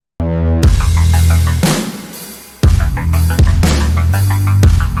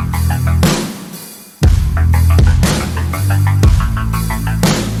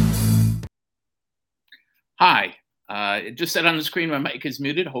It just said on the screen my mic is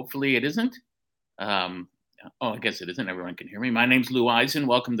muted. Hopefully it isn't. I guess it isn't. Everyone can hear me. My name's Lou Eisen.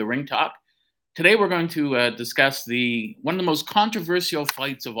 Welcome to Ring Talk. Today we're going to discuss one of the most controversial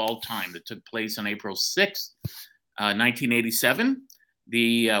fights of all time that took place on April 6th, 1987.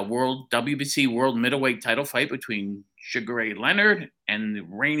 The World WBC World Middleweight title fight between Sugar Ray Leonard and the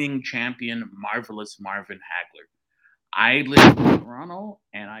reigning champion, Marvelous Marvin Hagler. I live in Toronto,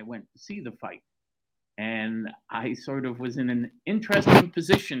 and I went to see the fight. And I sort of was in an interesting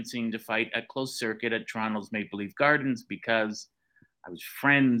position seeing the fight at closed circuit at Toronto's Maple Leaf Gardens because I was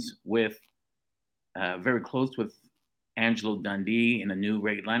very close with Angelo Dundee and a new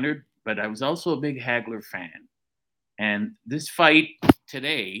Ray Leonard, but I was also a big Hagler fan. And this fight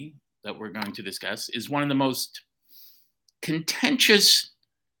today that we're going to discuss is one of the most contentious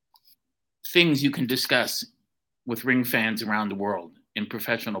things you can discuss with ring fans around the world in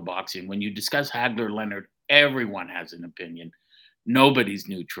professional boxing. When you discuss Hagler Leonard, everyone has an opinion. Nobody's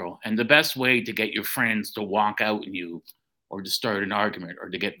neutral. And the best way to get your friends to walk out on you or to start an argument or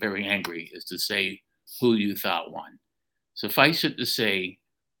to get very angry is to say who you thought won. Suffice it to say,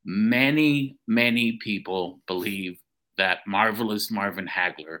 many, many people believe that Marvelous Marvin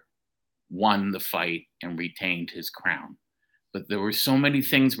Hagler won the fight and retained his crown. But there were so many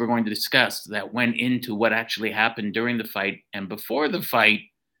things we're going to discuss that went into what actually happened during the fight and before the fight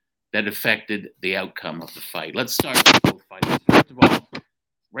that affected the outcome of the fight. Let's start with both fighters. First of all,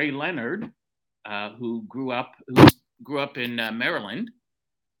 Ray Leonard, who grew up in Maryland,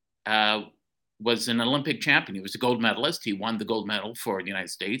 was an Olympic champion. He was a gold medalist. He won the gold medal for the United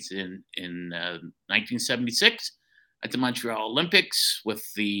States in 1976 at the Montreal Olympics with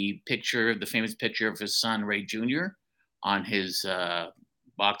the famous picture of his son, Ray Jr., on his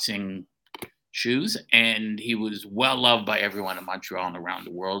boxing shoes. And he was well loved by everyone in Montreal and around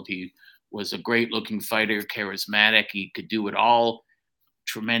the world. He was a great looking fighter, charismatic. He could do it all.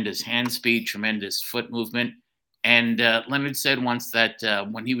 Tremendous hand speed, tremendous foot movement. And Leonard said once that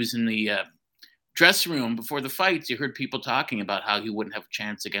when he was in the dressing room before the fights, he heard people talking about how he wouldn't have a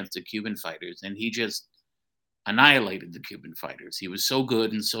chance against the Cuban fighters. And he just annihilated the Cuban fighters. He was so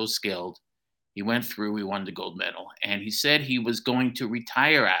good and so skilled. He went through, he won the gold medal. And he said he was going to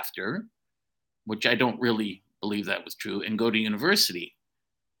retire after, which I don't really believe that was true, and go to university.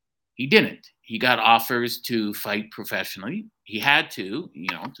 He didn't. He got offers to fight professionally. He had to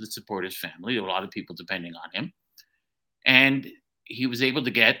support his family. There were a lot of people depending on him. And he was able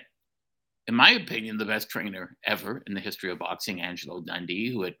to get, in my opinion, the best trainer ever in the history of boxing, Angelo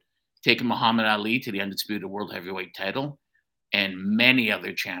Dundee, who had taken Muhammad Ali to the undisputed world heavyweight title, and many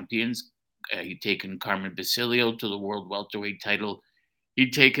other champions. He'd taken Carmen Basilio to the world welterweight title.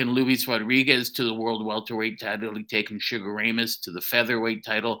 He'd taken Luis Rodriguez to the world welterweight title. He'd taken Sugar Ramos to the featherweight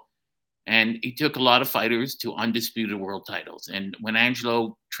title. And he took a lot of fighters to undisputed world titles. And when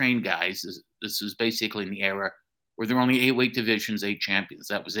Angelo trained guys, this was basically in the era where there were only 8 weight divisions, 8 champions.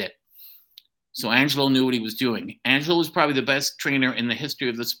 That was it. So Angelo knew what he was doing. Angelo was probably the best trainer in the history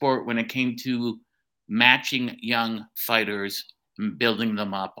of the sport when it came to matching young fighters and building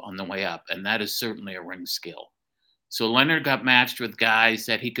them up on the way up. And that is certainly a ring skill. So Leonard got matched with guys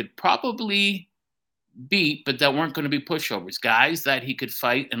that he could probably beat, but that weren't going to be pushovers. Guys that he could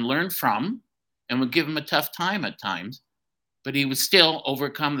fight and learn from and would give him a tough time at times. But he would still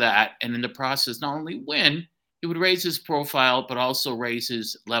overcome that. And in the process, not only win, he would raise his profile, but also raise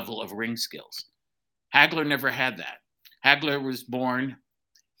his level of ring skills. Hagler never had that. Hagler was born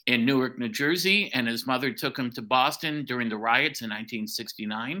in Newark, New Jersey, and his mother took him to Boston during the riots in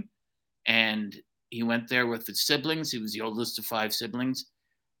 1969. And he went there with his siblings. He was the oldest of 5 siblings.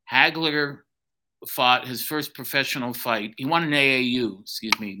 Hagler fought his first professional fight. He won an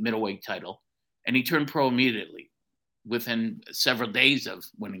middleweight title, and he turned pro immediately within several days of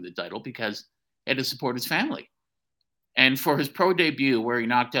winning the title because he had to support his family. And for his pro debut, where he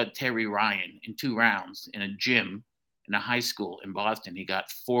knocked out Terry Ryan in 2 rounds in a gym in a high school in Boston, he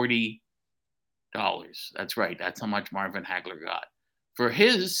got $40. That's right. That's how much Marvin Hagler got. For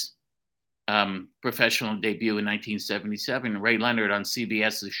his professional debut in 1977, Ray Leonard on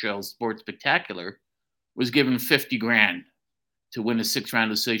CBS's show Sports Spectacular was given $50,000 to win a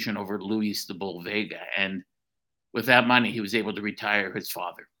 6-round decision over Luis the Bull Vega. And with that money, he was able to retire his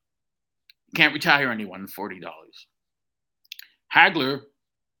father. You can't retire anyone $40. Hagler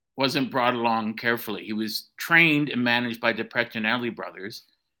wasn't brought along carefully. He was trained and managed by the Petronelli brothers.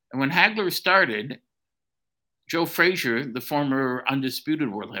 And when Hagler started, Joe Frazier, the former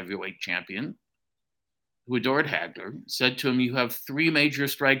undisputed world heavyweight champion, who adored Hagler, said to him, "You have 3 major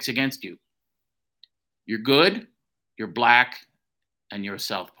strikes against you. You're good, you're black, and you're a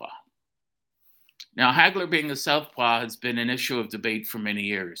southpaw." Now, Hagler being a southpaw has been an issue of debate for many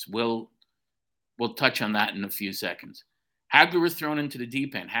years. We'll touch on that in a few seconds. Hagler was thrown into the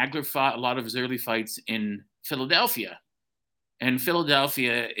deep end. Hagler fought a lot of his early fights in Philadelphia, and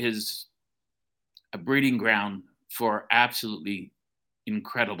Philadelphia is a breeding ground for absolutely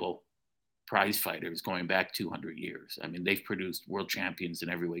incredible prize fighters going back 200 years. I mean, they've produced world champions in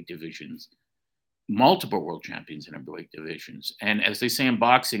heavyweight divisions, multiple world champions in heavyweight divisions. And as they say in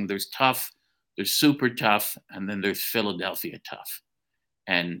boxing, there's tough, there's super tough, and then there's Philadelphia tough.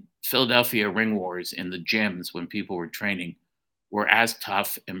 And Philadelphia ring wars in the gyms when people were training were as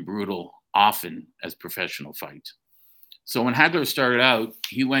tough and brutal often as professional fights. So when Hagler started out,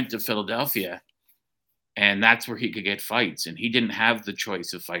 he went to Philadelphia, and that's where he could get fights. And he didn't have the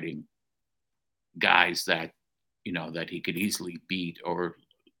choice of fighting guys that, that he could easily beat, or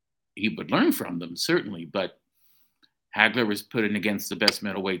he would learn from them, certainly. But Hagler was put in against the best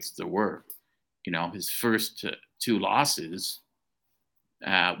middleweights there were. His first two losses,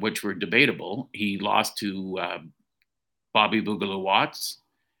 which were debatable, he lost to Bobby Boogaloo Watts,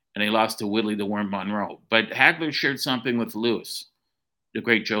 and he lost to Willie the Worm Monroe. But Hagler shared something with Lewis, the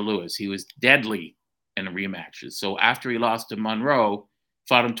great Joe Louis. He was deadly in the rematches. So after he lost to Monroe,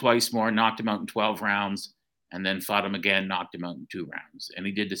 fought him twice more, knocked him out in 12 rounds, and then fought him again, knocked him out in 2 rounds. And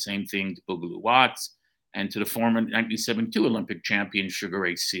he did the same thing to Boogaloo Watts and to the former 1972 Olympic champion Sugar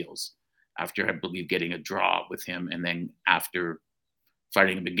Ray Seales, after, I believe, getting a draw with him, and then after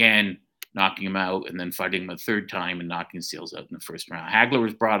fighting him again, knocking him out, and then fighting him a third time and knocking Seales out in the first round. Hagler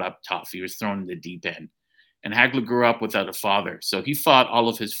was brought up tough. He was thrown in the deep end. And Hagler grew up without a father, so he fought all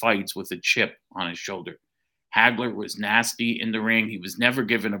of his fights with a chip on his shoulder. Hagler was nasty in the ring. He was never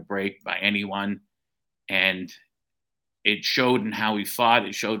given a break by anyone, and it showed in how he fought.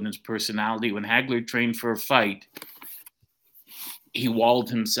 It showed in his personality. When Hagler trained for a fight, he walled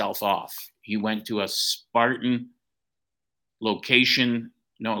himself off. He went to a Spartan location,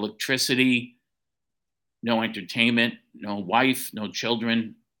 no electricity, no entertainment, no wife, no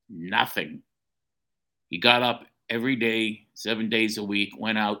children, nothing. He got up every day, 7 days a week,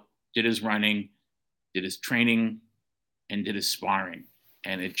 went out, did his running, did his training, and did his sparring.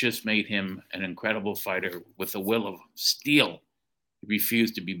 And it just made him an incredible fighter with a will of steel. He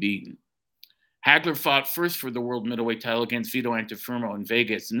refused to be beaten. Hagler fought first for the world middleweight title against Vito Antuofermo in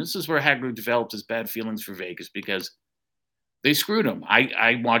Vegas. And this is where Hagler developed his bad feelings for Vegas, because they screwed him.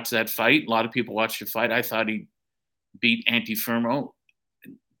 I watched that fight. A lot of people watched the fight. I thought he beat Antuofermo,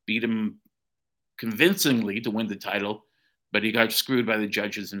 beat him convincingly to win the title, but he got screwed by the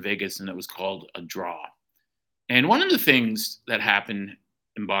judges in Vegas, and it was called a draw. And one of the things that happen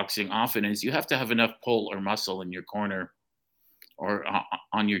in boxing often is you have to have enough pull or muscle in your corner or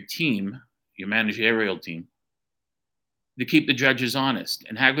on your team, your managerial team, to keep the judges honest.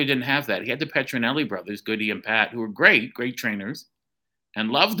 And Hagler didn't have that. He had the Petronelli brothers, Goody and Pat, who were great trainers and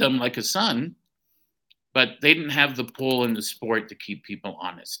loved him like a son, but they didn't have the pull in the sport to keep people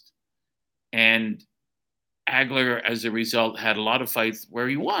honest. And Hagler, as a result, had a lot of fights where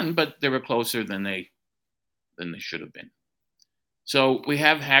he won, but they were closer than they should have been. So we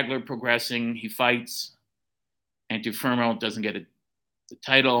have Hagler progressing. He fights. Antuofermo doesn't get the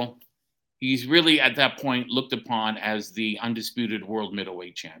title. He's really, at that point, looked upon as the undisputed world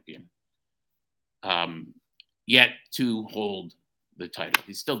middleweight champion, yet to hold the title.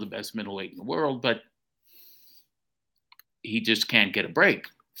 He's still the best middleweight in the world, but he just can't get a break.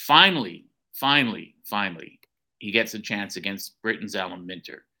 Finally, he gets a chance against Britain's Alan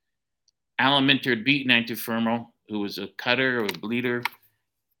Minter. Alan Minter had beaten Antuofermo, who was a cutter or a bleeder.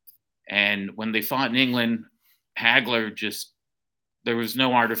 And when they fought in England, Hagler there was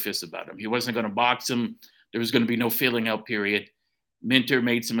no artifice about him. He wasn't going to box him. There was going to be no feeling out period. Minter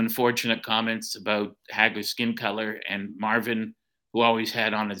made some unfortunate comments about Hagler's skin color, and Marvin, who always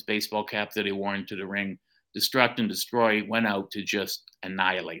had on his baseball cap that he wore into the ring, Destruct and Destroy, went out to just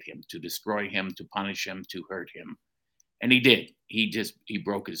annihilate him, to destroy him, to punish him, to hurt him. And he did. He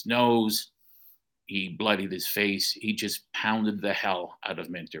broke his nose. He bloodied his face. He just pounded the hell out of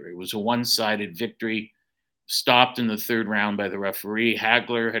Minter. It was a one-sided victory, stopped in the third round by the referee.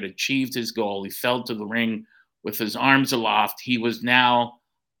 Hagler had achieved his goal. He fell to the ring with his arms aloft. He was now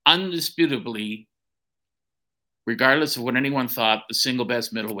undisputably, regardless of what anyone thought, the single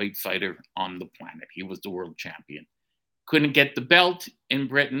best middleweight fighter on the planet. He was the world champion. Couldn't get the belt in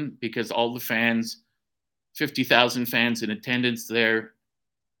Britain because all the fans, 50,000 fans in attendance there,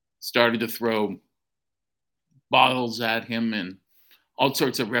 started to throw bottles at him and all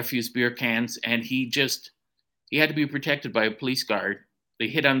sorts of refuse beer cans. And he had to be protected by a police guard. They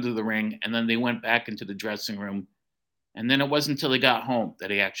hid under the ring, and then they went back into the dressing room And then it wasn't until he got home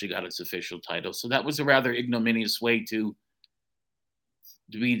that he actually got his official title. So that was a rather ignominious way to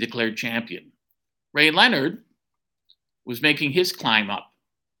be declared champion. Ray Leonard was making his climb up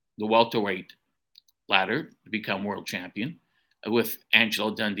the welterweight ladder to become world champion with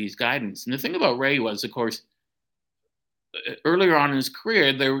Angelo Dundee's guidance. And the thing about Ray was, of course, earlier on in his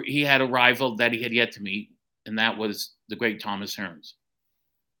career, he had a rival that he had yet to meet, and that was the great Thomas Hearns.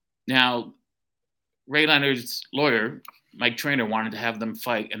 Now, Ray Leonard's lawyer, Mike Trainer, wanted to have them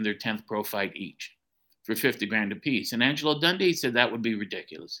fight in their 10th pro fight each for 50 grand apiece. And Angelo Dundee said that would be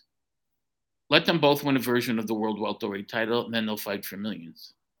ridiculous. Let them both win a version of the world welterweight title, and then they'll fight for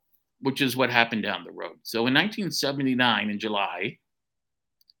millions, which is what happened down the road. So in 1979, in July,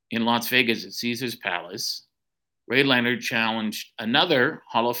 in Las Vegas at Caesar's Palace, Ray Leonard challenged another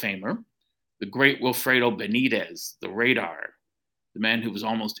Hall of Famer, the great Wilfredo Benitez, the Radar, the man who was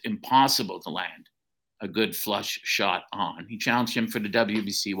almost impossible to land a good flush shot on. He challenged him for the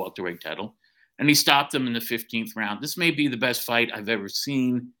WBC welterweight title, and he stopped him in the 15th round. This may be the best fight I've ever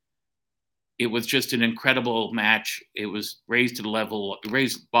seen. It was just an incredible match. It raised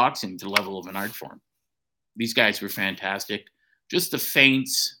boxing to the level of an art form. These guys were fantastic. Just the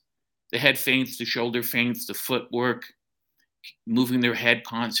feints, the head feints, the shoulder feints, the footwork, moving their head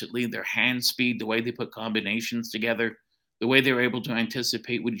constantly, their hand speed, the way they put combinations together, the way they were able to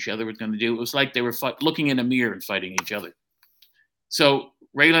anticipate what each other was going to do. It was like they were looking in a mirror and fighting each other. So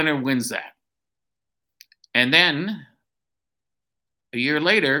Ray Leonard wins that. And then a year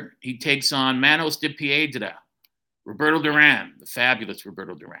later, he takes on Manos de Piedra, Roberto Duran, the fabulous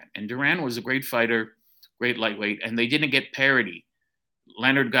Roberto Duran. And Duran was a great fighter, great lightweight, and they didn't get parity.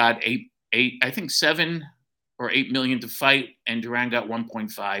 Leonard got I think 7 or 8 million to fight, and Duran got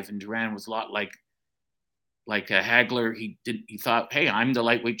 1.5. And Duran was a lot like a Hagler. He thought, hey, I'm the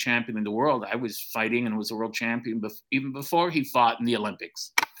lightweight champion in the world. I was fighting and was a world champion even before he fought in the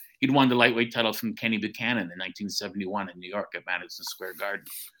Olympics. He'd won the lightweight title from Kenny Buchanan in 1971 in New York at Madison Square Garden.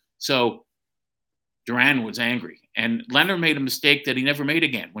 So Duran was angry. And Leonard made a mistake that he never made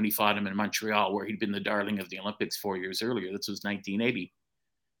again when he fought him in Montreal, where he'd been the darling of the Olympics 4 years earlier. This was 1980.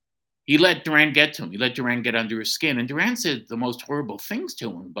 He let Duran get to him. He let Duran get under his skin. And Duran said the most horrible things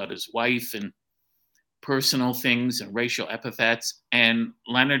to him about his wife and personal things and racial epithets. And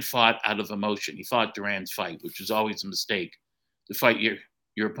Leonard fought out of emotion. He fought Duran's fight, which is always a mistake, to fight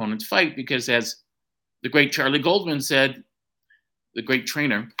your opponent's fight, because as the great Charlie Goldman said, the great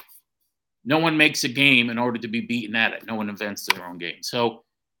trainer, no one makes a game in order to be beaten at it. No one invents their own game. So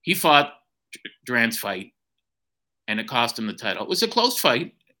he fought Duran's fight, and it cost him the title. It was a close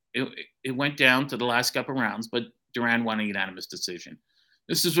fight. It went down to the last couple of rounds, but Duran won a unanimous decision.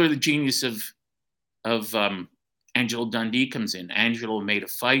 This is where the genius of Angelo Dundee comes in. Angelo made a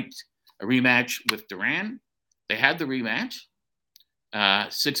rematch with Duran. They had the rematch.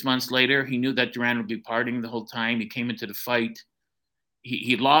 6 months later, he knew that Duran would be partying the whole time. He came into the fight.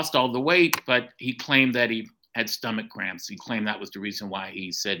 He lost all the weight, but he claimed that he had stomach cramps. He claimed that was the reason why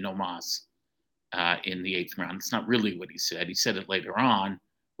he said no mas in the 8th round. It's not really what he said. He said it later on.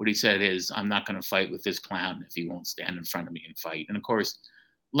 What he said is, I'm not going to fight with this clown if he won't stand in front of me and fight. And of course,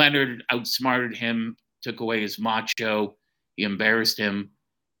 Leonard outsmarted him, took away his macho. He embarrassed him,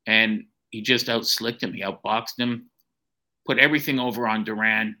 and he just outslicked him. He outboxed him, put everything over on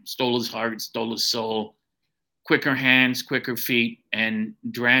Duran, stole his heart, stole his soul. Quicker hands, quicker feet, and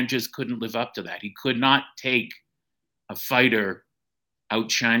Duran just couldn't live up to that. He could not take a fighter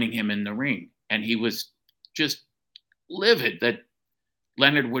outshining him in the ring. And he was just livid that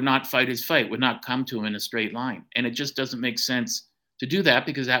Leonard would not fight his fight, would not come to him in a straight line. And it just doesn't make sense to do that,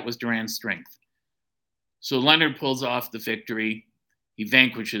 because that was Duran's strength. So Leonard pulls off the victory. He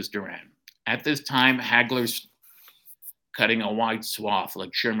vanquishes Duran. At this time, Hagler's cutting a wide swath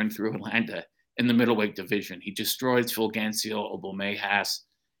like Sherman through Atlanta in the middleweight division. He destroys Fulgencio Obomejas.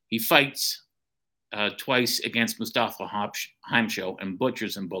 He fights twice against Mustafa Hamsho and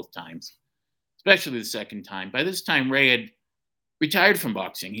butchers him both times, especially the second time. By this time, Ray had retired from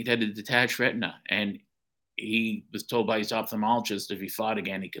boxing. He'd had a detached retina, and he was told by his ophthalmologist if he fought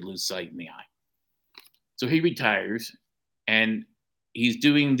again, he could lose sight in the eye. So he retires, and he's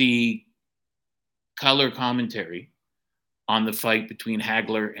doing the color commentary on the fight between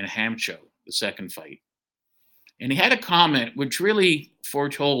Hagler and Hamsho, the second fight. And he had a comment which really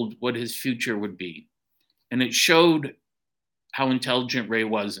foretold what his future would be. And it showed how intelligent Ray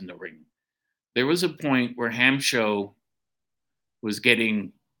was in the ring. There was a point where Hamsho was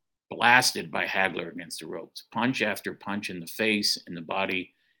getting blasted by Hagler against the ropes, punch after punch in the face, in the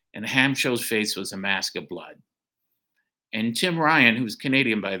body, and Hamsho's face was a mask of blood. And Tim Ryan, who's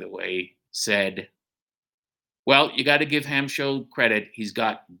Canadian, by the way, said, Well, you got to give Hamsho credit. He's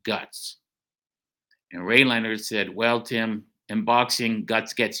got guts. And Ray Leonard said, well, Tim, in boxing,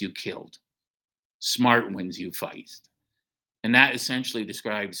 guts gets you killed. Smart wins you fights. And that essentially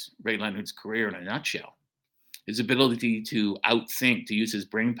describes Ray Leonard's career in a nutshell. His ability to outthink, to use his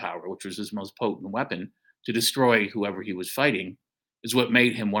brain power, which was his most potent weapon, to destroy whoever he was fighting, is what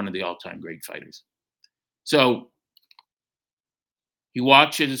made him one of the all-time great fighters. So he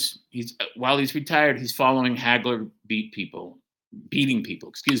watches. He's while he's retired, he's following Hagler beating people.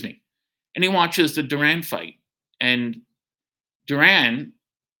 Excuse me, and he watches the Duran fight, and Duran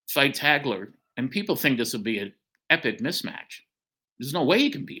fights Hagler, and people think this will be an epic mismatch. There's no way he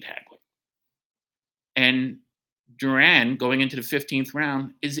can beat Hagler. And Duran, going into the 15th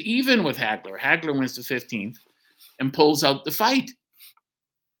round, is even with Hagler. Hagler wins the 15th and pulls out the fight.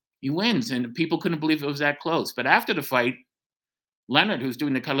 He wins, and people couldn't believe it was that close. But after the fight, Leonard, who's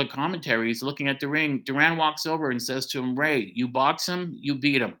doing the color commentary, is looking at the ring. Duran walks over and says to him, Ray, you box him, you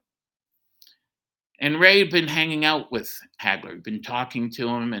beat him. And Ray had been hanging out with Hagler, been talking to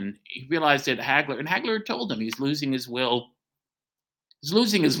him, and he realized that Hagler told him he's losing his will. He's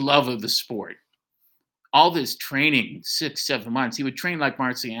losing his love of the sport. All this training, 6-7 months, he would train like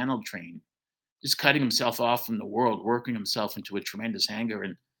Marciano trained, just cutting himself off from the world, working himself into a tremendous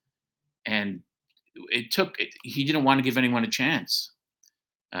anger. And he didn't want to give anyone a chance.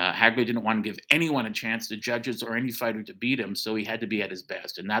 Hagler didn't want to give anyone a chance, the judges or any fighter, to beat him, so he had to be at his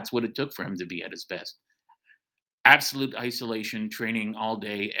best. And that's what it took for him to be at his best. Absolute isolation, training all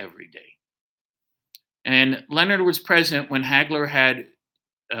day, every day. And Leonard was present when Hagler had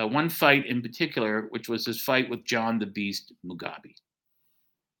one fight in particular, which was his fight with John the Beast Mugabe.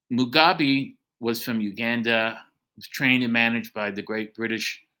 Mugabe was from Uganda, was trained and managed by the great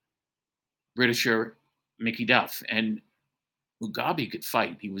Britisher Mickey Duff. And Mugabe could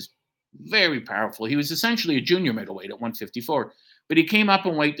fight. He was very powerful. He was essentially a junior middleweight at 154. But he came up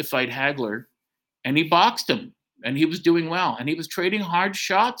in weight to fight Hagler, and he boxed him, and he was doing well. And he was trading hard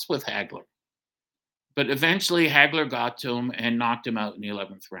shots with Hagler. But eventually Hagler got to him and knocked him out in the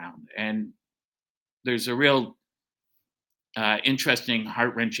 11th round. And there's a real interesting,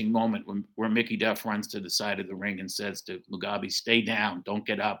 heart-wrenching moment where Mickey Duff runs to the side of the ring and says to Mugabe, stay down, don't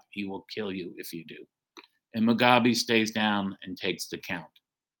get up. He will kill you if you do. And Mugabe stays down and takes the count.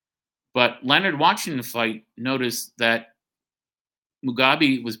 But Leonard, watching the fight, noticed that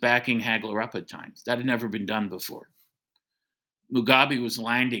Mugabe was backing Hagler up at times. That had never been done before. Mugabe was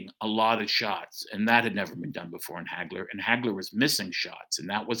landing a lot of shots, and that had never been done before in Hagler. And Hagler was missing shots, and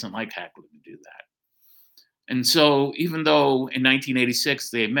that wasn't like Hagler to do that. And so even though in 1986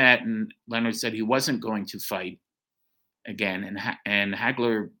 they met and Leonard said he wasn't going to fight again, and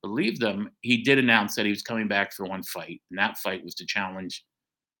Hagler believed them, he did announce that he was coming back for one fight. And that fight was to challenge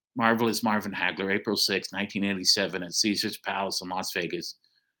Marvelous Marvin Hagler, April 6, 1987 at Caesars Palace in Las Vegas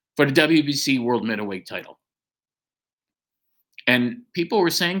for the WBC World Middleweight title. And people were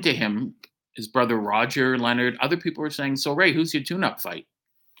saying to him, his brother Roger, Leonard, other people were saying, so Ray, who's your tune-up fight?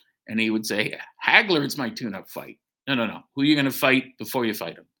 And he would say, Hagler is my tune-up fight. No. Who are you going to fight before you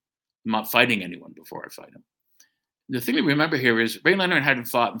fight him? I'm not fighting anyone before I fight him. The thing to remember here is Ray Leonard hadn't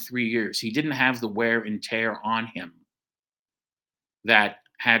fought in 3 years. He didn't have the wear and tear on him that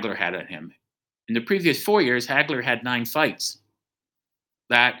Hagler had on him. In the previous 4 years, Hagler had 9 fights.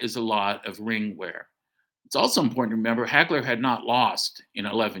 That is a lot of ring wear. It's also important to remember Hagler had not lost in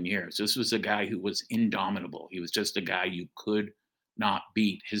 11 years. This was a guy who was indomitable. He was just a guy you could not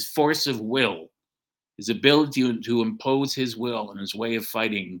beat. His force of will, his ability to impose his will and his way of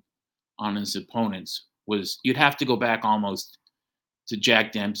fighting on his opponents was, you'd have to go back almost to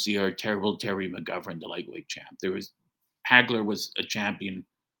Jack Dempsey or terrible Terry McGovern, the lightweight champ. Hagler was a champion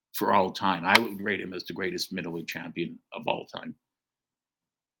for all time. I would rate him as the greatest middleweight champion of all time.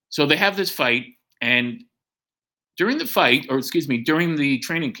 So they have this fight, and during the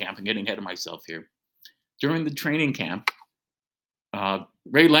training camp, I'm getting ahead of myself here. During the training camp,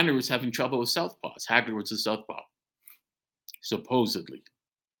 Ray Leonard was having trouble with southpaws. Hagler was a southpaw, supposedly.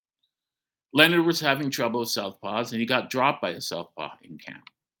 Leonard was having trouble with southpaws, and he got dropped by a southpaw in camp.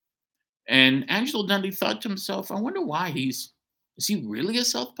 And Angelo Dundee thought to himself, I wonder why is he really a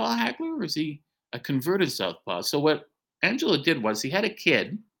southpaw, Hagler, or is he a converted southpaw? So what Angelo did was he had a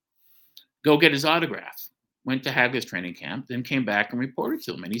kid go get his autograph, went to Hagler's training camp, then came back and reported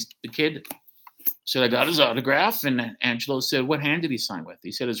to him. And the kid said, I got his autograph. And Angelo said, what hand did he sign with?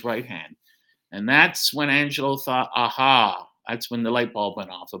 He said his right hand. And that's when Angelo thought, aha, that's when the light bulb went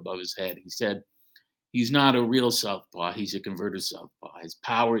off above his head. He said, he's not a real southpaw. He's a converted southpaw. His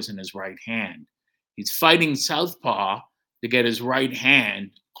power is in his right hand. He's fighting southpaw to get his right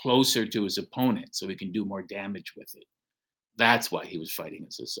hand closer to his opponent so he can do more damage with it. That's why he was fighting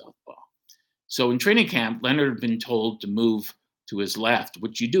as a southpaw. So in training camp, Leonard had been told to move to his left,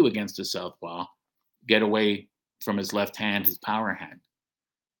 which you do against a southpaw, get away from his left hand, his power hand.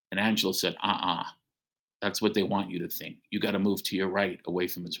 And Angelo said, that's what they want you to think. You got to move to your right, away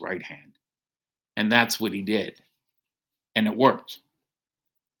from his right hand. And that's what he did. And it worked.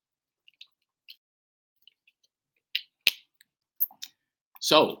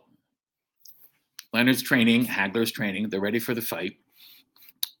 So Leonard's training, Hagler's training, they're ready for the fight.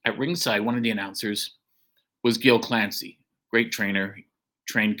 At ringside, one of the announcers was Gil Clancy, great trainer. He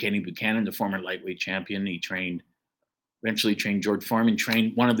trained Kenny Buchanan, the former lightweight champion. He eventually trained George Foreman,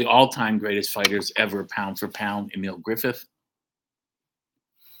 trained one of the all-time greatest fighters ever, pound for pound, Emil Griffith.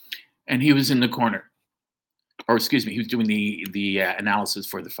 And he was in the corner. Or excuse me, he was doing the analysis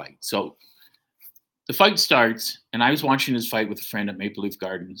for the fight. So the fight starts, and I was watching this fight with a friend at Maple Leaf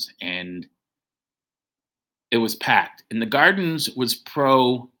Gardens, and it was packed. And the Gardens was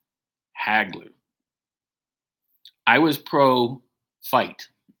pro Hagler. I was pro fight.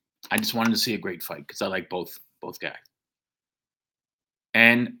 I just wanted to see a great fight because I like both guys.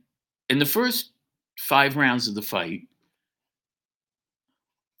 And in the first 5 rounds of the fight,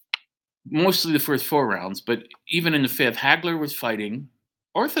 mostly the first 4 rounds, but even in the 5th, Hagler was fighting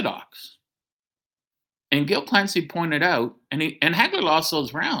orthodox. And Gil Clancy pointed out, and Hagler lost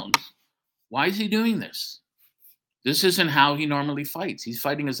those rounds. Why is he doing this? This isn't how he normally fights. He's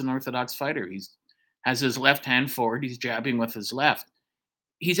fighting as an orthodox fighter. He has his left hand forward. He's jabbing with his left.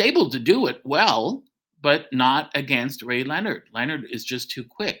 He's able to do it well, but not against Ray Leonard. Leonard is just too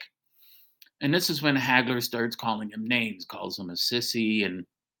quick. And this is when Hagler starts calling him names, calls him a sissy and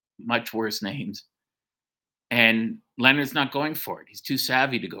much worse names. And Leonard's not going for it. He's too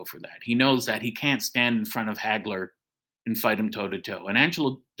savvy to go for that. He knows that he can't stand in front of Hagler and fight him toe-to-toe. And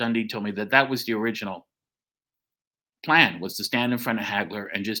Angelo Dundee told me that was the original plan, was to stand in front of Hagler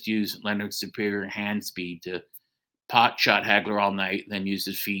and just use Leonard's superior hand speed to pot shot Hagler all night, then use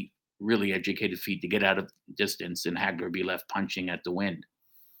his feet, really educated feet, to get out of distance, and Hagler be left punching at the wind.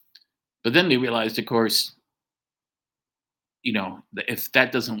 But then they realized, of course, if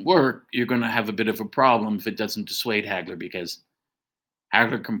that doesn't work, you're going to have a bit of a problem if it doesn't dissuade Hagler, because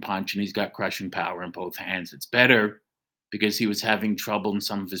Hagler can punch and he's got crushing power in both hands. It's better because he was having trouble in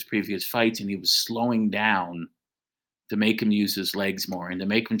some of his previous fights, and he was slowing down to make him use his legs more and to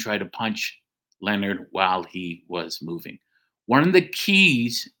make him try to punch Leonard while he was moving. One of the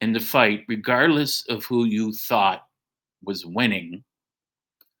keys in the fight, regardless of who you thought was winning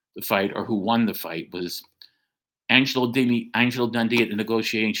the fight or who won the fight, was Angelo Dundee at the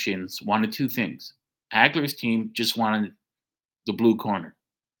negotiations wanted 2 things. Hagler's team just wanted the blue corner.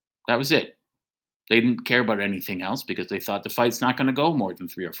 That was it. They didn't care about anything else because they thought the fight's not going to go more than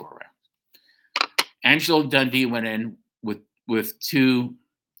 3 or 4 rounds. Angelo Dundee went in with 2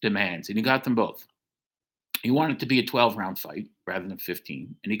 demands, and he got them both. He wanted it to be a 12-round fight rather than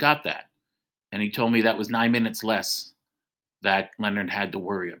 15, and he got that. And he told me that was 9 minutes less that Leonard had to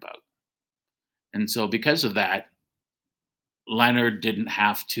worry about. And so because of that, Leonard didn't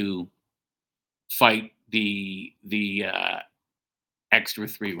have to fight the extra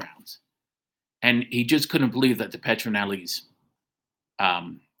 3 rounds. And he just couldn't believe that the Petronellis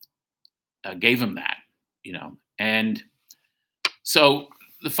gave him that, And so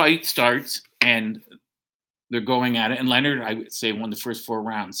the fight starts, and they're going at it. And Leonard, I would say, won the first 4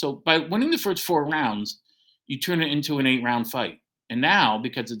 rounds. So by winning the first 4 rounds, you turn it into an 8-round fight. And now,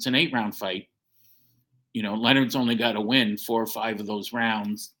 because it's an 8-round fight, Leonard's only got to win 4 or 5 of those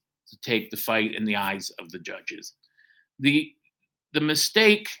rounds to take the fight in the eyes of the judges. The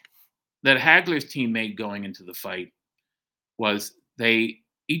mistake that Hagler's team made going into the fight was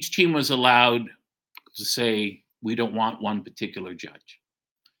each team was allowed to say, we don't want one particular judge.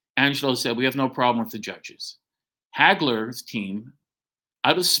 Angelo said, we have no problem with the judges. Hagler's team,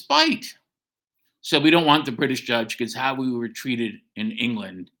 out of spite, said, we don't want the British judge because how we were treated in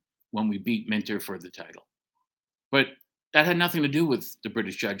England when we beat Minter for the title. But that had nothing to do with the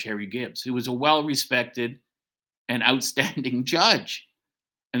British judge, Harry Gibbs, who was a well-respected and outstanding judge.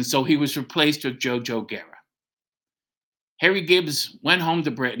 And so he was replaced with Jojo Guerra. Harry Gibbs went home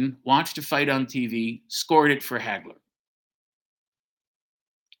to Britain, watched a fight on TV, scored it for Hagler.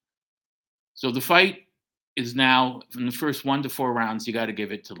 So the fight is now, from the first 1 to 4 rounds, you got to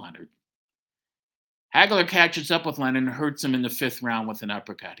give it to Leonard. Hagler catches up with Leonard and hurts him in the 5th round with an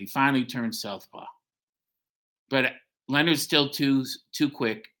uppercut. He finally turns southpaw. But Leonard's still too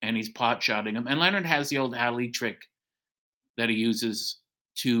quick, and he's pot-shotting him. And Leonard has the old Ali trick that he uses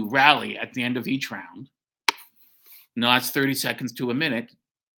to rally at the end of each round. In the last 30 seconds to a minute,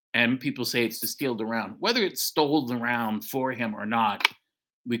 And people say it's to steal the round. Whether it stole the round for him or not,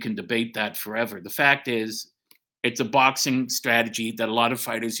 we can debate that forever. The fact is, it's a boxing strategy that a lot of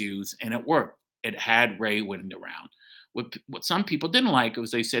fighters use, and it worked. It had Ray winning the round. What some people didn't like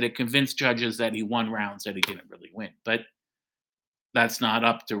was they said it convinced judges that he won rounds that he didn't really win. But that's not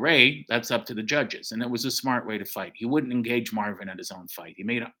up to Ray. That's up to the judges. And it was a smart way to fight. He wouldn't engage Marvin at his own fight. He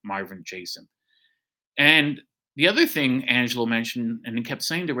made Marvin chase him. And the other thing Angelo mentioned, and he kept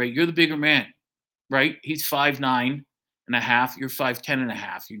saying to Ray, you're the bigger man, right? He's 5'9.5". You're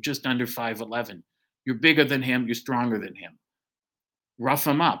 5'10.5". You're just under 5'11". You're bigger than him. You're stronger than him. Rough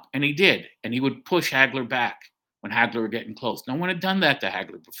him up. And he did. And he would push Hagler back when Hagler were getting close. No one had done that to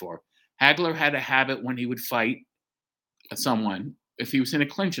Hagler before. Hagler had a habit when he would fight someone. If he was in a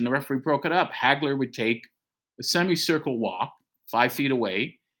clinch and the referee broke it up, Hagler would take a semicircle walk 5 feet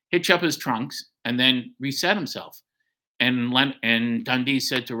away, hitch up his trunks, and then reset himself. And Dundee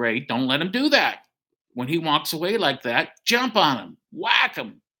said to Ray, don't let him do that. When he walks away like that, jump on him, whack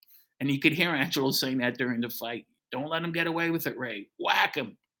him. And you could hear Angelo saying that during the fight. Don't let him get away with it, Ray. Whack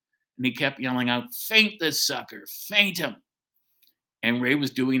him. And he kept yelling out, faint this sucker, faint him. And Ray was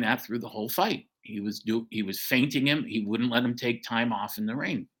doing that through the whole fight. He was feinting him. He wouldn't let him take time off in the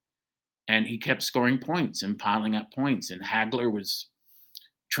ring. And he kept scoring points and piling up points. And Hagler was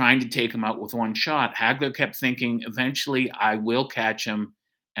trying to take him out with one shot. Hagler kept thinking, eventually I will catch him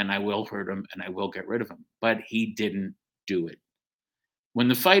and I will hurt him and I will get rid of him. But he didn't do it. When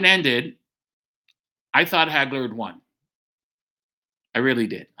the fight ended, I thought Hagler had won. I really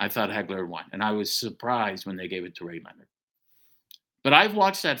did. I thought Hagler had won. And I was surprised when they gave it to Ray Leonard. But I've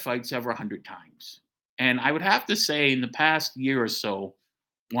watched that fight several hundred times. And I would have to say, in the past year or so,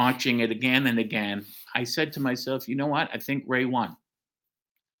 watching it again and again, I said to myself, you know what? I think Ray won.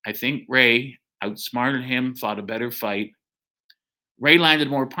 I think Ray outsmarted him, fought a better fight. Ray landed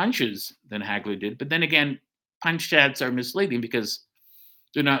more punches than Hagler did. But then again, punch stats are misleading because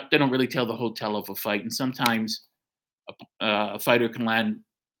they don't really tell the whole tale of a fight. And sometimes a fighter can land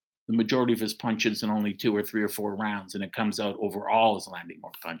the majority of his punches in only 2 or 3 or 4 rounds, and it comes out overall as landing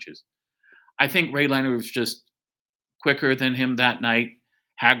more punches. I think Ray Leonard was just quicker than him that night.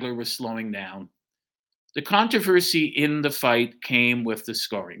 Hagler was slowing down. The controversy in the fight came with the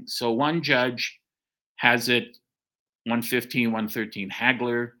scoring. So one judge has it 115, 113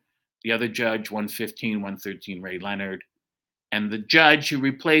 Hagler. The other judge, 115, 113 Ray Leonard. And the judge who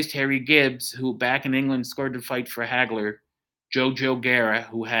replaced Harry Gibbs, who back in England scored the fight for Hagler, Jojo Guerra,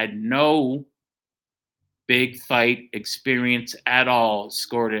 who had no big fight experience at all,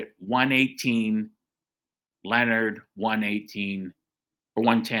 scored it 118 Leonard, 118 or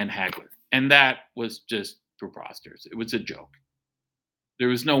 110 Hagler. And that was just preposterous. It was a joke. There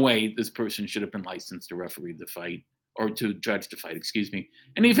was no way this person should have been licensed to referee the fight or to judge the fight, excuse me.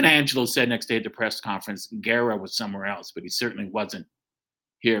 And even Angelo said next day at the press conference, Guerra was somewhere else, but he certainly wasn't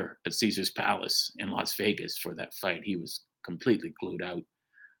here at Caesar's Palace in Las Vegas for that fight. He was completely glued out.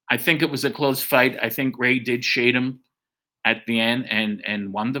 I think it was a close fight. I think Ray did shade him at the end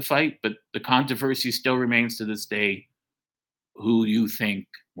and won the fight, but the controversy still remains to this day who you think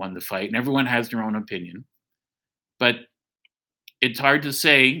won the fight. And everyone has their own opinion. But it's hard to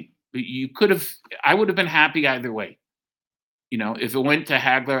say. I would have been happy either way. You know, if it went to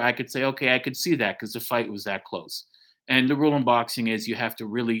Hagler, I could say, okay, I could see that because the fight was that close. And the rule in boxing is you have to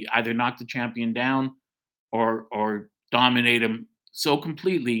really either knock the champion down or dominate him so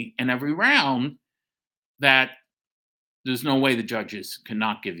completely in every round that there's no way the judges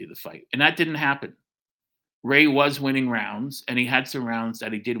cannot give you the fight. And that didn't happen. Ray was winning rounds, and he had some rounds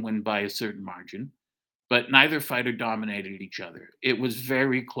that he did win by a certain margin, but neither fighter dominated each other. It was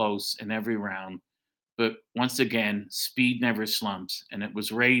very close in every round. But once again, speed never slumps. And it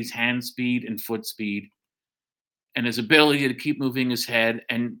was Ray's hand speed and foot speed and his ability to keep moving his head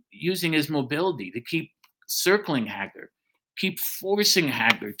and using his mobility to keep circling Hagler, keep forcing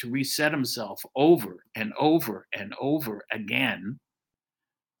Hagler to reset himself over and over and over again,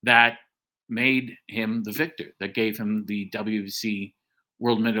 that made him the victor, that gave him the WBC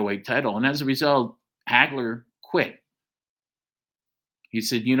World Middleweight title. And as a result, Hagler quit. He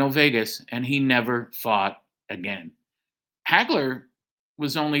said, Vegas, and he never fought again. Hagler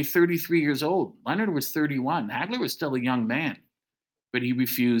was only 33 years old. Leonard was 31. Hagler was still a young man, but he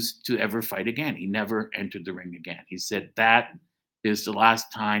refused to ever fight again. He never entered the ring again. He said, that is the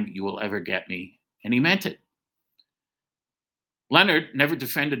last time you will ever get me. And he meant it. Leonard never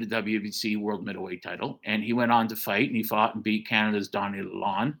defended the WBC World Middleweight title, and he went on to fight, and he fought and beat Canada's Donny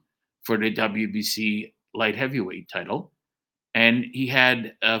Lalonde for the WBC light heavyweight title. And he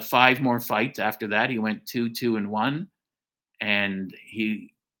had 5 more fights after that. He went 2-2-1, and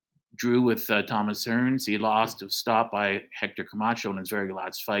he drew with Thomas Hearns. He lost to stop by Hector Camacho in his very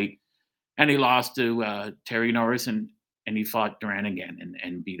last fight, and he lost to Terry Norris, and he fought Duran again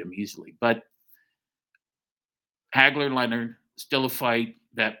and beat him easily. But Hagler Leonard, still a fight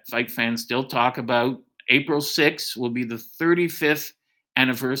that fight fans still talk about. April 6th will be the 35th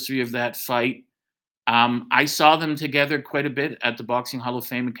anniversary of that fight. I saw them together quite a bit at the Boxing Hall of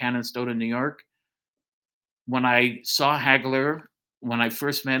Fame in Canastota, New York. When I saw Hagler, when I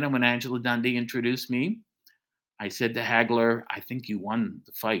first met him, when Angelo Dundee introduced me, I said to Hagler, I think you won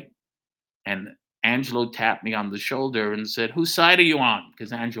the fight. And Angelo tapped me on the shoulder and said, whose side are you on?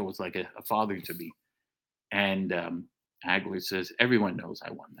 Because Angelo was like a father to me. And Hagler says, everyone knows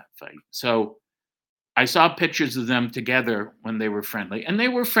I won that fight. So I saw pictures of them together when they were friendly. And they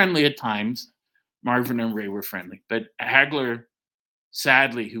were friendly at times. Marvin and Ray were friendly. But Hagler,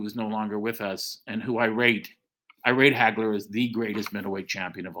 sadly, who was no longer with us and who I rate Hagler as the greatest middleweight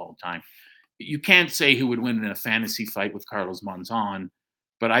champion of all time. You can't say who would win in a fantasy fight with Carlos Monzon,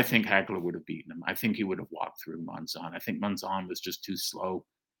 but I think Hagler would have beaten him. I think he would have walked through Monzon. I think Monzon was just too slow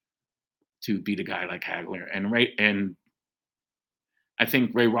to beat a guy like Hagler. And I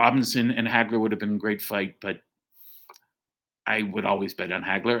think Ray Robinson and Hagler would have been a great fight, but I would always bet on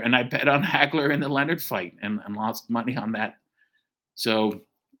Hagler. And I bet on Hagler in the Leonard fight and lost money on that. So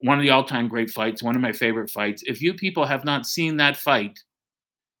one of the all-time great fights, one of my favorite fights. If you people have not seen that fight,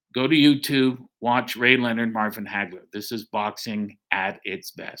 go to YouTube, watch Ray Leonard, Marvin Hagler. This is boxing at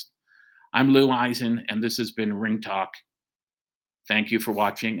its best. I'm Lou Eisen, and this has been Ring Talk. Thank you for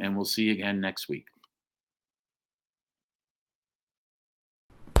watching, and we'll see you again next week.